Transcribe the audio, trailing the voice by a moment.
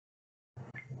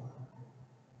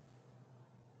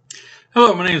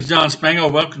Hello, my name is John Spangle.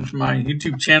 Welcome to my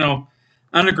YouTube channel,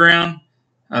 Underground,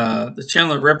 the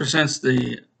channel that represents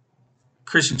the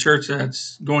Christian church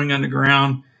that's going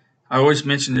underground. I always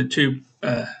mention the two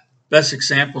best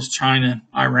examples, China and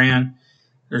Iran.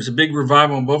 There's a big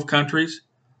revival in both countries.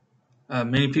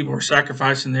 Many people are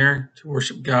sacrificing there to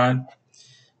worship God,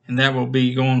 and that will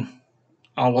be going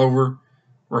all over.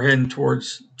 We're heading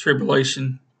towards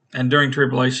tribulation, and during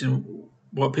tribulation,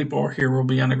 what people are here will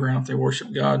be underground if they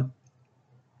worship God.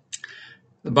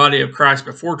 The body of Christ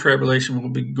before tribulation will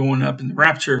be going up in the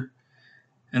rapture,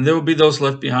 and there will be those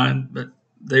left behind, but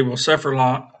they will suffer a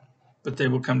lot, but they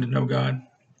will come to know God.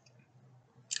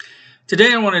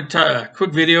 Today I wanted to a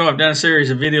quick video. I've done a series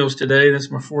of videos today.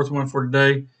 That's my fourth one for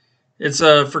today. It's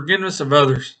forgiveness of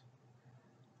others.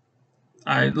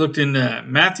 I looked in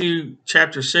Matthew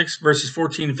chapter 6, verses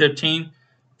 14 and 15.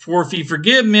 For if ye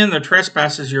forgive men their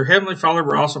trespasses, your heavenly Father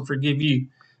will also forgive you.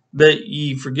 But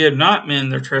ye forgive not men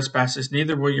their trespasses,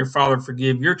 neither will your Father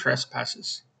forgive your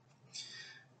trespasses.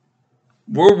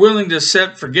 We're willing to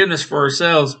accept forgiveness for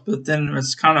ourselves, but then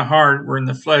it's kind of hard. We're in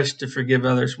the flesh to forgive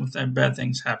others when bad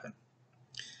things happen.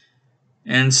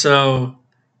 And so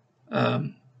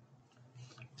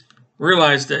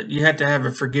realize that you have to have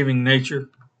a forgiving nature.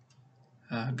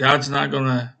 God's not going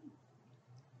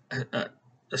to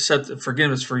accept the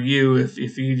forgiveness for you if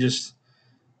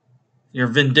you're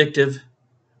vindictive,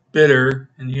 bitter,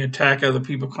 and you attack other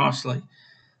people constantly.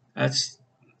 That's,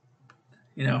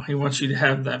 he wants you to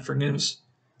have that forgiveness,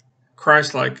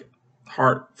 Christ-like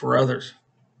heart for others.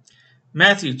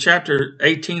 Matthew chapter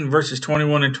 18, verses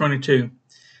 21 and 22.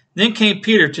 Then came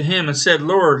Peter to him and said,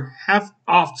 Lord, how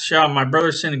oft shall my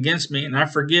brother sin against me, and I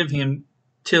forgive him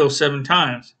till 7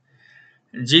 times?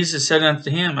 And Jesus said unto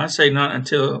him, I say not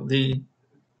until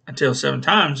 7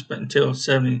 times, but until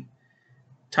 70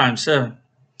 times 7.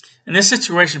 In this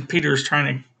situation, Peter is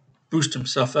trying to boost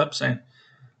himself up, saying,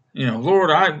 Lord,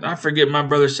 I forgive my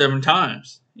brother 7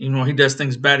 times, even though he does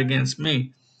things bad against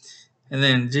me. And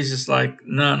then Jesus is like,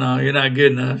 no, you're not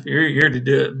good enough. You're to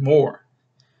do it more.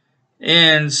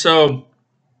 And so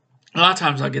a lot of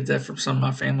times I get that from some of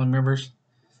my family members.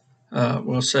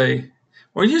 Will say,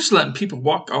 well, you're just letting people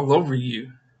walk all over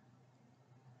you.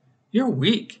 You're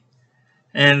weak.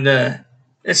 And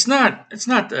it's not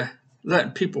the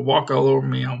letting people walk all over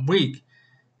me, I'm weak.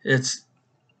 It's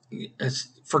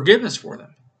forgiveness for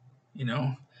them.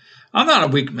 I'm not a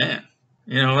weak man.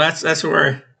 That's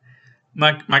where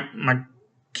my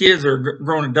kids are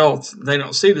grown adults. They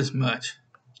don't see this much.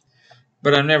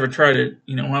 But I never try to,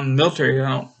 when I'm in the military, I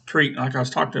don't treat, like I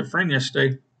was talking to a friend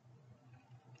yesterday,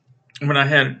 when I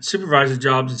had supervisor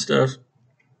jobs and stuff,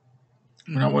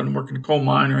 when I wasn't working a coal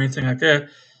mine or anything like that,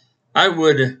 I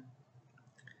would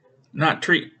not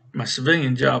treat my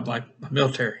civilian job like my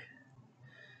military.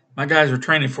 My guys were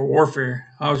training for warfare.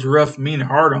 I was rough, mean, and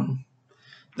hard on them.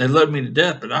 They loved me to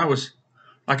death, but I was,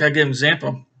 like I give an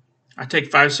example, I take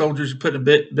 5 soldiers and put in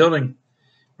a building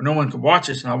where no one could watch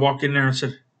us, and I walk in there and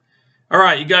said, all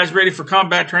right, you guys ready for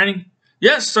combat training?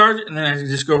 Yes, Sergeant. And then I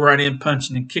just go right in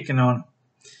punching and kicking on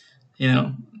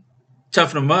them.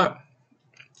 Toughen them up.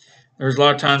 There's a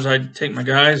lot of times I'd take my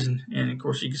guys, and of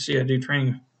course you can see I do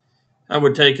training. I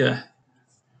would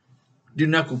do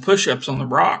knuckle push-ups on the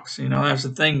rocks. That's the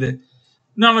thing that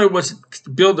not only was it to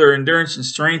build their endurance and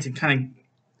strength and kind of,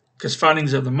 because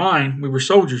fighting's of the mind, we were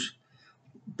soldiers,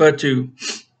 but to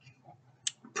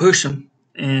push them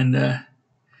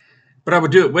but I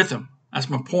would do it with them. That's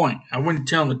my point. I wouldn't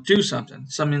tell them to do something.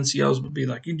 Some NCOs would be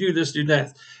like, you do this, do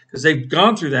that. Because they've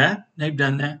gone through that. They've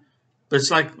done that. But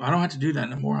it's like, I don't have to do that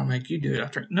no more. I'll make you do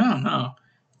it. No.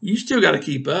 You still got to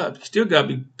keep up. You still got to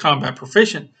be combat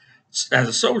proficient as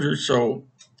a soldier. So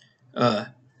I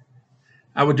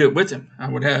would do it with them. I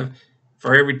would have,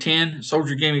 for every 10, a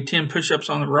soldier gave me 10 push-ups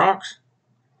on the rocks,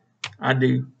 I'd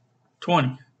do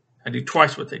 20. I'd do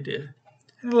twice what they did.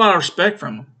 I had a lot of respect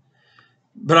from them.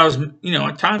 But I was,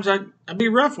 at times I'd be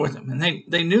rough with them, and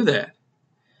they knew that.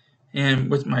 And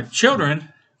with my children,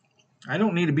 I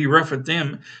don't need to be rough with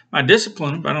them. My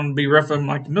discipline, but I don't be rough with them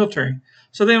like the military.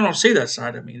 So they don't see that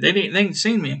side of me. They ain't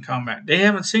seen me in combat. They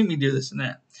haven't seen me do this and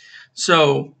that.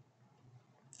 So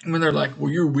when they're like,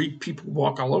 well, you're weak, people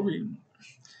walk all over you.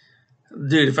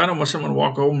 Dude, if I don't want someone to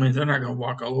walk over me, they're not going to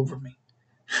walk all over me.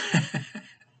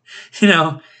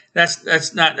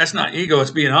 That's not ego.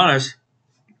 It's being honest.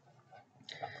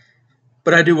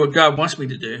 But I do what God wants me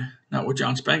to do, not what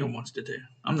John Spangle wants to do.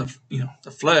 I'm the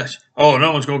flesh. Oh,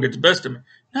 no one's going to get the best of me.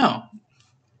 No.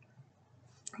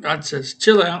 God says,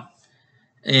 chill out,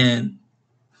 and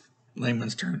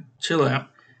layman's term, chill out,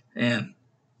 and,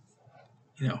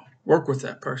 work with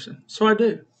that person. So I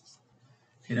do,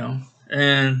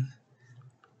 and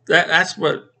That's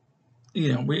what,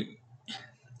 we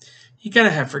you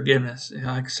gotta have forgiveness.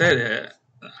 Like I said,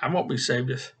 I won't be saved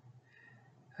if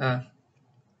uh,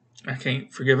 I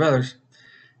can't forgive others.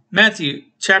 Matthew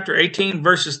chapter 18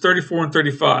 verses 34 and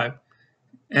 35.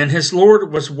 And his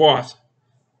Lord was wroth,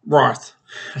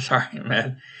 sorry,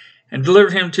 man, and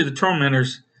delivered him to the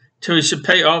tormentors till he should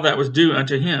pay all that was due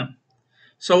unto him.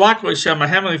 So likewise shall my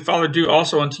heavenly Father do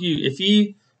also unto you, if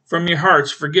ye from your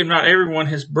hearts forgive not everyone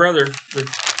his brother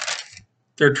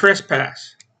their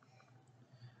trespass.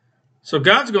 So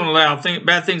God's going to allow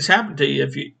bad things happen to you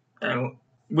if you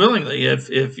willingly,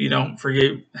 if you don't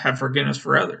have forgiveness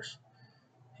for others.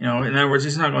 In other words,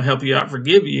 He's not going to help you out,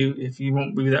 forgive you, if you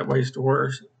won't be that way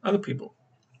towards other people.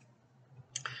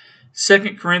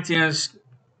 2 Corinthians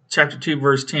chapter 2,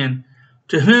 verse 10.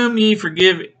 To whom ye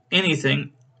forgive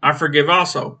anything, I forgive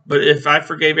also. But if I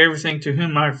forgave everything to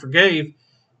whom I forgave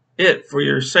it, for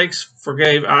your sakes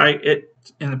forgave I it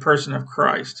in the person of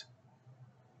Christ.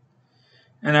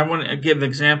 And I want to give an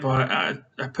example. I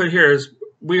put here is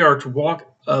we are to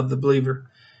walk of the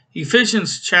believer.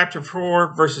 Ephesians chapter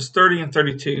 4, verses 30 and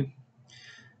 32.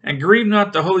 And grieve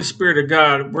not the Holy Spirit of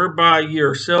God, whereby ye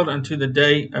are sealed unto the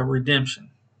day of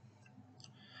redemption.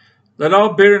 Let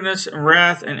all bitterness and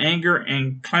wrath and anger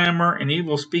and clamor and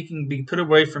evil speaking be put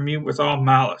away from you with all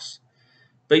malice.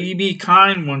 But ye be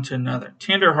kind one to another,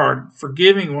 tender-hearted,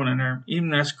 forgiving one another,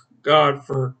 even as God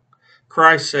for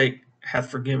Christ's sake hath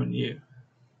forgiven you.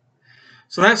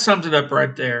 So that sums it up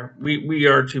right there. We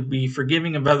are to be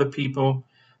forgiving of other people.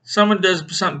 Someone does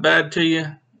something bad to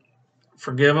you,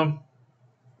 forgive them.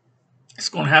 It's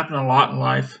going to happen a lot in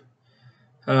life.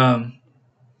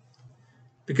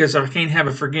 Because if I can't have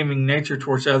a forgiving nature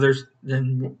towards others,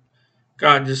 then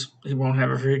God He won't have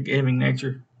a forgiving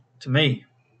nature to me.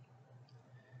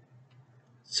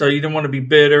 So you don't want to be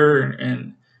bitter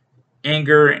and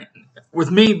anger. With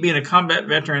me being a combat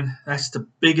veteran, that's the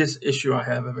biggest issue I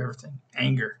have of everything,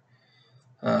 anger.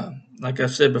 Like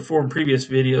I've said before in previous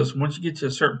videos, once you get to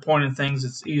a certain point in things,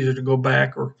 it's easier to go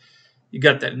back, or you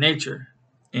got that nature.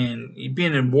 And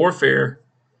being in warfare,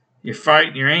 your fight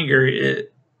and your anger,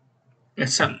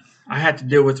 it's something I had to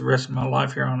deal with the rest of my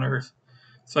life here on earth.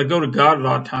 So I go to God a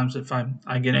lot of times if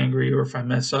I get angry or if I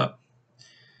mess up.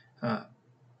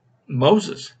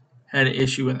 Moses had an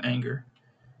issue with anger,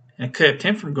 and it kept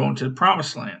him from going to the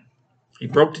promised land. He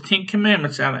broke the 10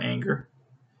 Commandments out of anger,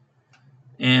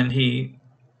 and he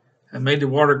made the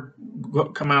water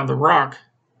come out of the rock,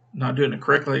 not doing it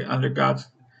correctly under God's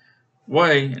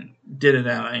way, and did it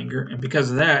out of anger. And because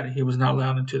of that, he was not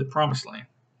allowed into the promised land.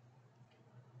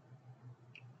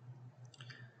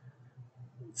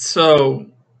 So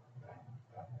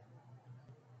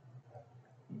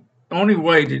the only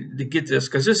way to get this,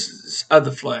 because this is of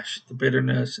the flesh, the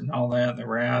bitterness and all that, the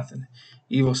wrath and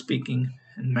evil speaking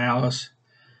and malice,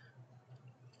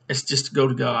 it's just to go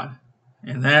to God.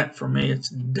 And that, for me, it's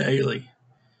daily.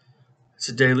 It's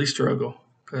a daily struggle,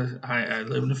 because I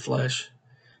live in the flesh.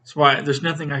 That's why there's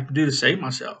nothing I can do to save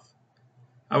myself.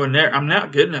 I'm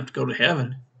not good enough to go to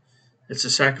heaven. It's a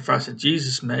sacrifice that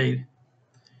Jesus made,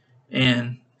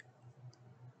 and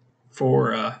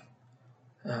for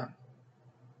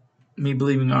me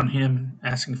believing on Him and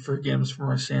asking forgiveness for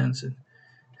my sins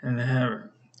and have a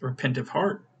repentant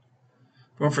heart.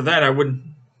 But for that, I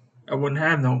wouldn't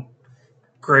have no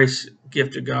grace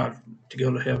gift of God to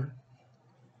go to heaven.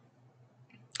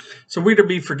 So we to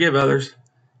be forgive others.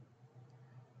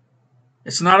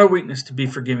 It's not a weakness to be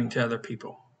forgiving to other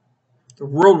people. The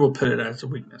world will put it as a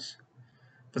weakness.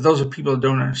 But those are people that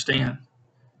don't understand.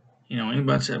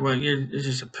 Anybody said, well, it's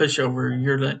just a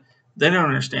pushover. They don't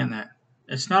understand that.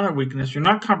 It's not a weakness. You're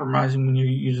not compromising when you're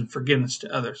using forgiveness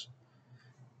to others.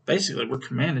 Basically, we're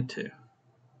commanded to.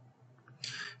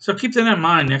 So keep that in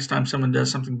mind next time someone does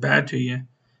something bad to you,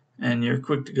 and you're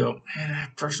quick to go, man,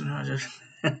 that person was just.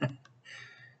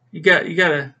 you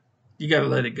gotta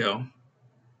let it go.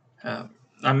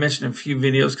 I mentioned a few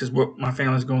videos because what my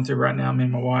family's going through right now, me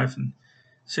and my wife, and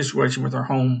situation with our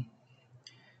home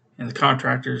and the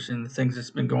contractors and the things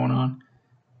that's been going on.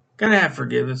 Gotta have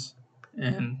forgiveness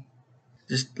and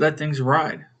just let things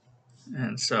ride.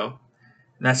 And so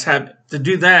to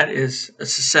do that is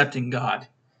accepting God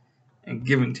and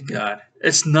giving to God.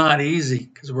 It's not easy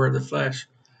because we're the flesh,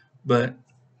 but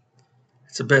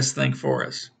it's the best thing for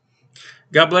us.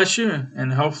 God bless you,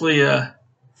 and hopefully I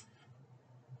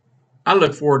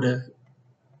look forward to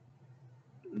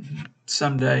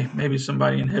someday maybe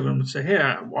somebody in heaven would say, hey,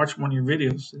 I watched one of your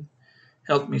videos and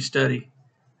helped me study,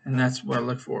 and that's what I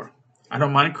look for. I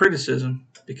don't mind criticism,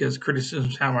 because criticism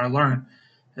is how I learn.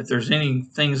 If there's any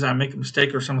things I make a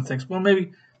mistake or someone thinks, well,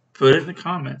 maybe put it in the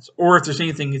comments. Or if there's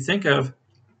anything you think of,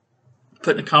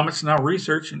 put in the comments, and I'll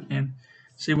research and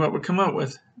see what we come up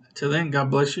with. Till then, God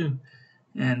bless you,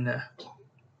 and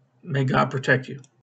may God protect you.